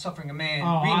 "Suffering a Man." Oh,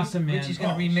 awesome, man! Richie's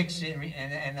gonna remix it,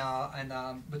 and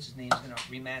what's his name's gonna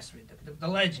remaster it. The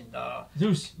legend,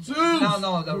 Zeus.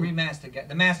 No, the remaster guy,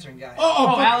 the mastering guy.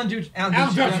 Oh, Alan Duch. Alan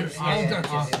Duch. Yeah.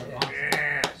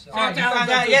 So I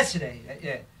found out yesterday.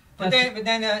 Yeah. But then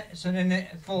the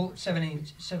full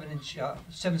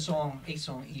 7-song,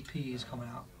 8-song EP is coming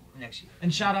out next year.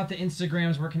 And shout out to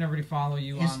Instagrams. Where can everybody follow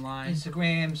you online?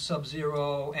 Instagram,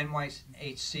 Subzero,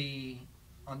 NYHC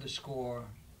 _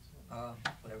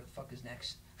 whatever the fuck is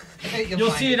next.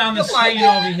 You'll see it on the screen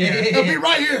over here. It'll be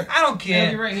right here. I don't care.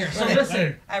 It'll be right here. So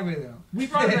listen, I really don't. we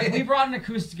brought an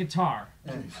acoustic guitar.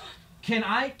 Do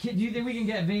you think we can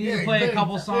get Vinnie to play a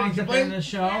couple songs at the end of the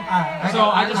show? Let's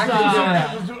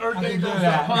do Earth Day.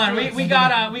 Hold on, we got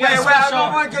a I special.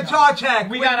 want my guitar tech.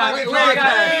 We got a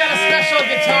special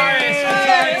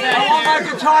guitarist. I want my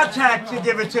guitar tech to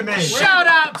give it to me. Shout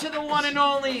out to the one and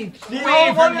only The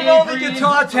Wayne one from and only Avery.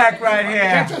 guitar tech right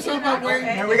here. Tell us about Wayne.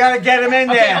 And we gotta get him in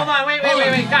Okay, there. hold on, wait,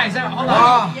 guys, hold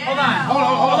on.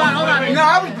 No,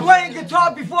 I was playing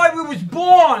guitar before I was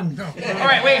born. All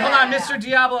right, wait, hold on. Mr.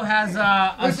 Diablo has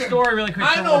a story really quick.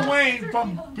 I know Wayne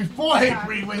from before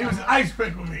Hatebreed when he was an ice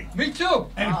pick with me. Me too.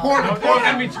 And poured In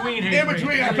between. In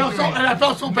between, I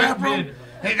felt so bad for him.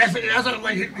 Hey, that's what,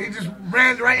 like, he just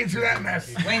ran right into that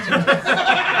mess. Wayne's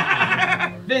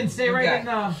Vin, stay right in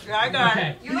the... I got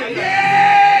it.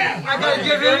 Yeah! I gotta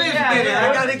give him his minute.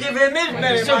 I gotta give him his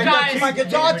minute. So, guys- my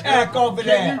guitar tech over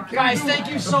there. Guys,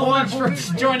 thank you so much for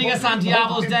joining us on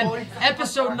Diablo's Den,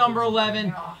 episode number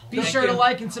 11. Be sure to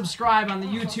like and subscribe on the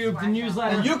YouTube, the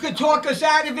newsletter. You can talk us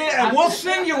out of it, and we'll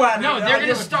sing you out of it. No, they're going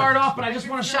to start off, but I just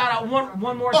want to shout out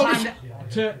one more time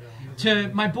to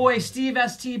my boy Steve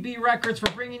STB Records for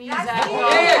bringing these out. Couldn't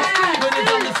have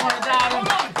done this one without him.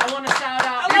 I want to shout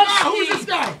out. Who's this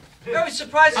guy? very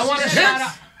surprised. I want to shout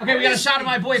out. Okay, we got to shout out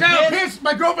my boy Shout out Pitts. Pitts,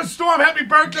 my girlfriend Storm, happy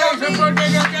birthday. Happy birthday,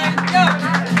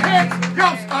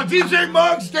 DJ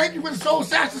Muggs, thank you for the Soul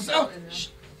Assassin.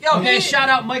 Okay, shout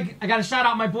out Mike. I got to shout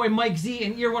out my boy Mike Z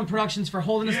and Ear One Productions for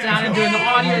holding us down and doing the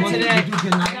audio today. I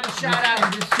got to shout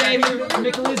out Jamie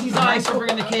Michelizzi's Eyes for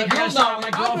bringing the cake. I got to shout out my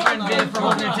girlfriend Vin for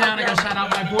holding it down. I got to shout out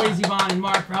my boys Yvonne and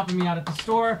Mark for helping me out at the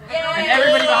store. And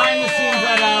everybody behind the scenes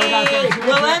that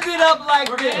We'll end it up like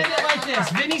we're this. gonna end it like this.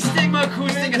 Vinnie Stigma,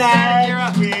 acoustic, and Static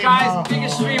Era. Guys,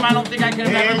 biggest stream. I don't think I could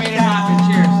have ever made it happen.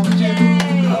 Cheers.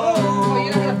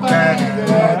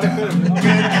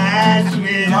 Good night,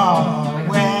 sweetheart.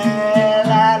 Well,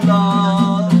 I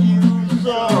love you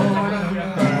so.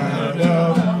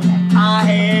 I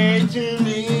hate to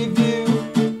leave you.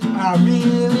 I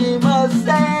really must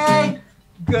say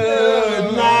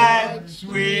good night,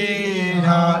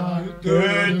 sweetheart.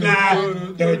 Good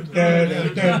night. Good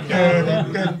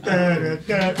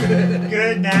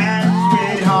night,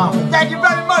 sweetheart. Thank you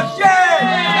very much,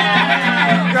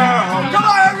 yeah! Girl, come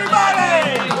on,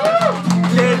 everybody!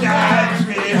 Good night,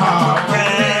 sweetheart.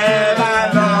 Well, I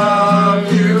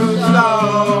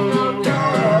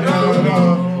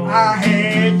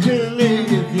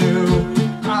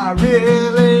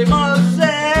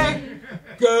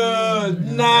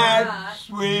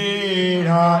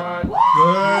night.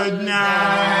 Good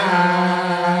night.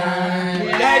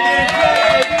 Thank you,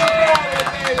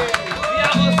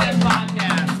 Diablo Said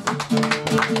Podcast.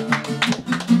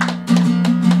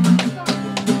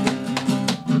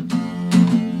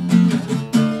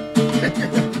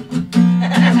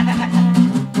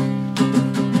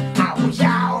 I was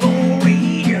out on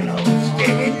regional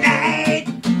steady night.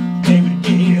 Every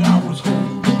day I was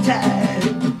holding tight.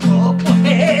 Up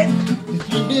ahead,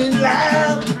 sleeping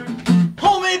loud.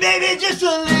 Hold me, baby, just a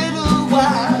little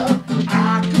while.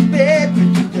 I could bet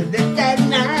that you could let that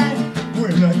night.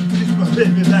 When I kiss my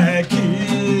baby like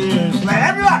kiss. Like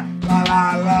everyone. La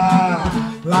la la,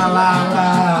 la la la,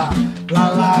 la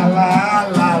la la,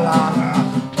 la la la.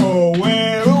 Oh,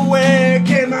 where away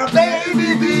can my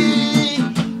baby be?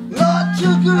 Lord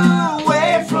took her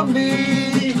away from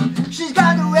me. She's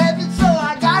got to have it, so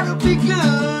I gotta be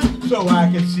good. So I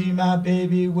can see my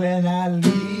baby when I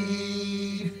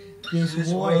leave this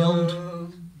world.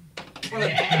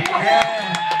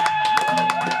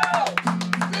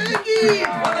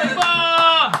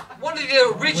 One of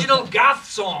the original goth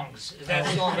songs is that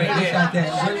song right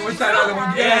there. What's that other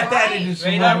one? Yeah, that is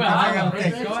Right, I will.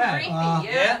 Go ahead.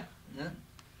 Yeah?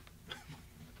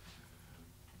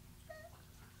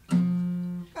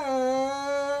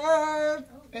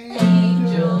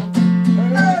 Angel,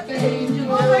 Earth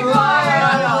Angel. Oh my God.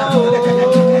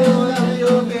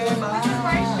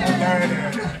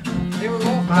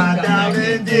 My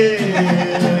darling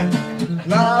dear,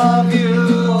 love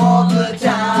you all the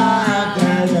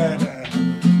time.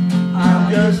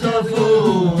 I'm just a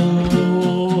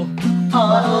fool,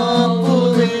 I'm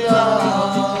fully in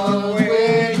love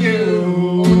with you.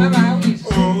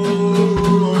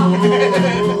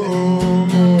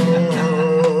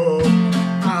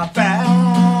 I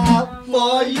found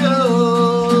for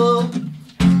you,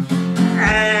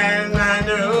 and I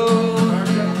know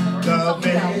the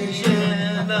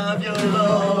vision of your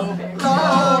love,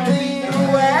 love me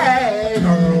away.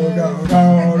 No, no,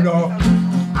 no, no.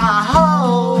 I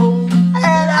hope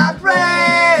and I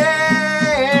pray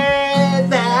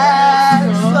that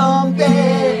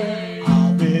someday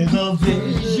I'll be the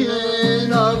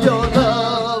vision of your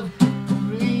love.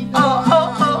 Oh,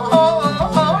 oh, oh, oh, oh,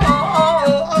 oh,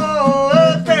 oh, oh,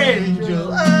 Earth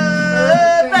Angel,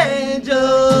 Earth Angel,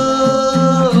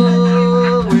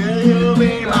 will you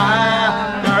be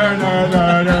my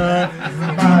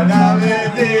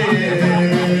darling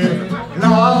dear?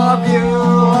 Love you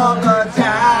all the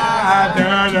time.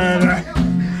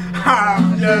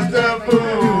 I'm just a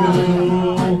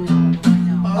fool,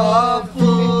 a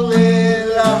fool in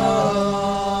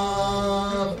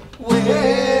love with you.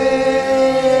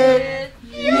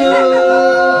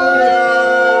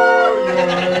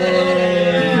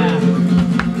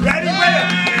 Ready,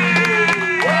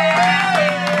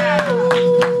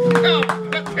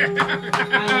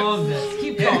 I love this.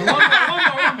 Keep going. One more.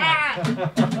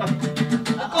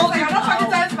 Oh my God, I'm fucking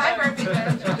done. It's my birthday.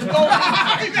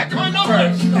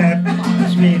 First step,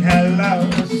 sweet hello.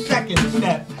 Second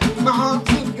step, on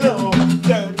to go.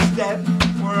 Third step,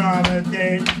 we're on a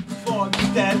date. Fourth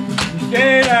step, we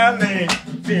stayed out late.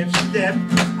 Fifth step,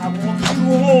 I want you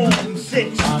home.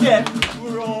 Sixth step,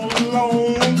 we're all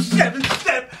alone. Seventh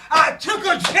step, I took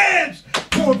a chance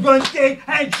for a birthday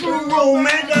and true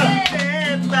romance.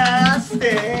 Step by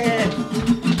step,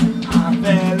 I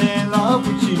fell in love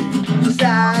with you.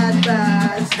 Side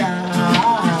by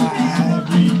side,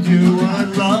 we do what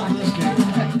lovers do.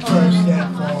 First step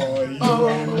for you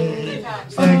and me,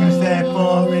 second step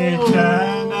for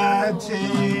eternity.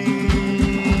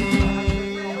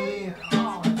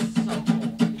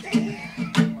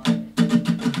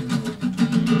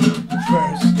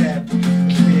 First step,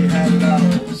 sweet hello.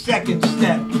 Second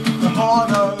step, the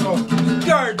heart of love.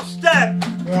 Third step,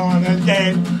 we're on a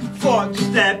date. Fourth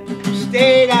step,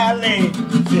 stayed out late.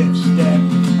 Fifth step,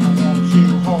 I want you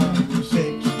home.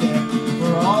 Sixth step,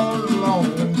 we're all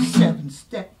alone. Seventh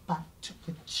step, I took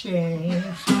a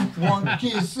chance. One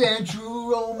kiss and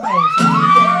true romance. Step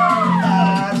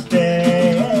by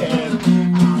step, I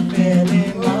fell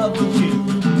in love with you.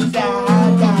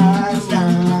 Side by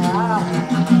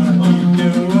side, we do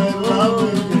what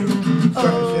lovers do.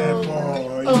 First step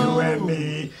for you and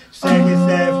me. Second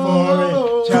step for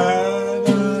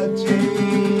eternity.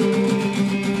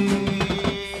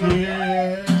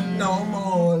 No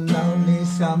more lonely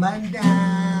summer nights.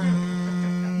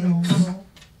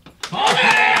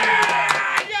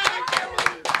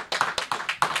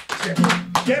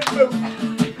 Get boom.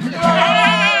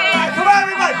 Come on,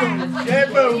 everybody. Get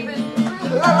boom.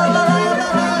 La la la la la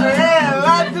la. Yeah,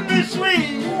 life to be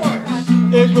sweet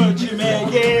is what you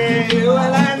make it.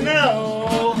 Well, I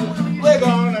know we're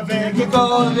gonna make it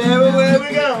go. 'cause everywhere we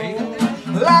go,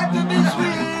 life to be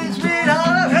sweet,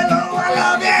 sweetheart. Hello, I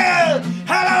love you.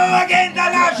 Hello again, la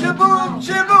la, shaboom,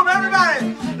 shaboom,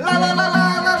 everybody. La la la la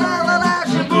la la la la,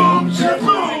 shaboom,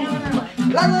 shaboom.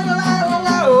 La la la la la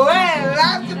la. Well,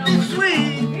 life to be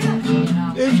sweet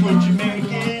is what you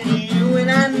make it. You and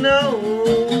I know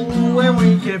when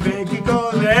we can make it,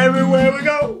 'cause everywhere we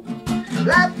go,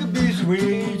 life to be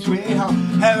sweet, sweetheart.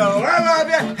 Hello, I love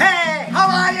you. Hey, how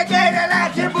are you getting that?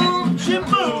 Shaboom,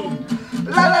 shaboom.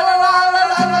 La la la la la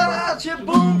la la la,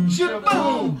 shaboom,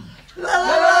 shaboom. La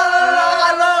la la la la,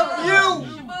 I love you.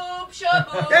 Shaboom,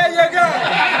 shaboom. There you go.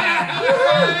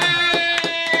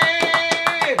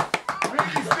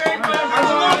 I'm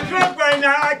a little drunk right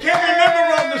now. I can't remember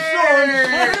all the songs.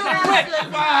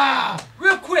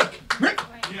 Real quick.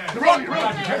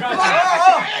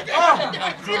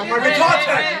 My guitar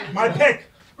tech. My pick.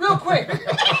 Real quick.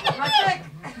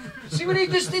 See what he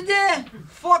just did there?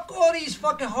 Fuck all these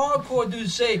fucking hardcore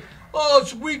dudes say, oh,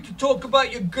 it's weak to talk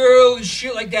about your girl and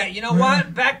shit like that. You know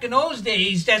what? Back in those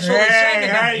days, that's all they sang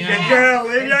about. Hey, your girl,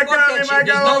 leave your girl, leave my There's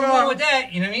girl nothing wrong alone. with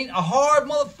that. You know what I mean? A hard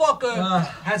motherfucker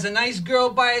has a nice girl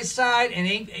by his side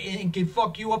and can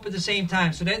fuck you up at the same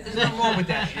time. So there's nothing wrong with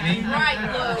that. You know what I mean? Right,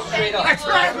 Lou. Straight up. That's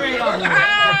right,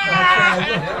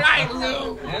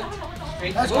 Lou.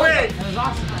 That's great. That was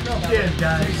awesome. Cheers,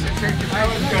 guys. That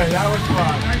was good. That was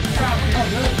fun. Yeah.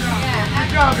 Good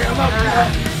job, man. I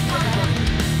love you.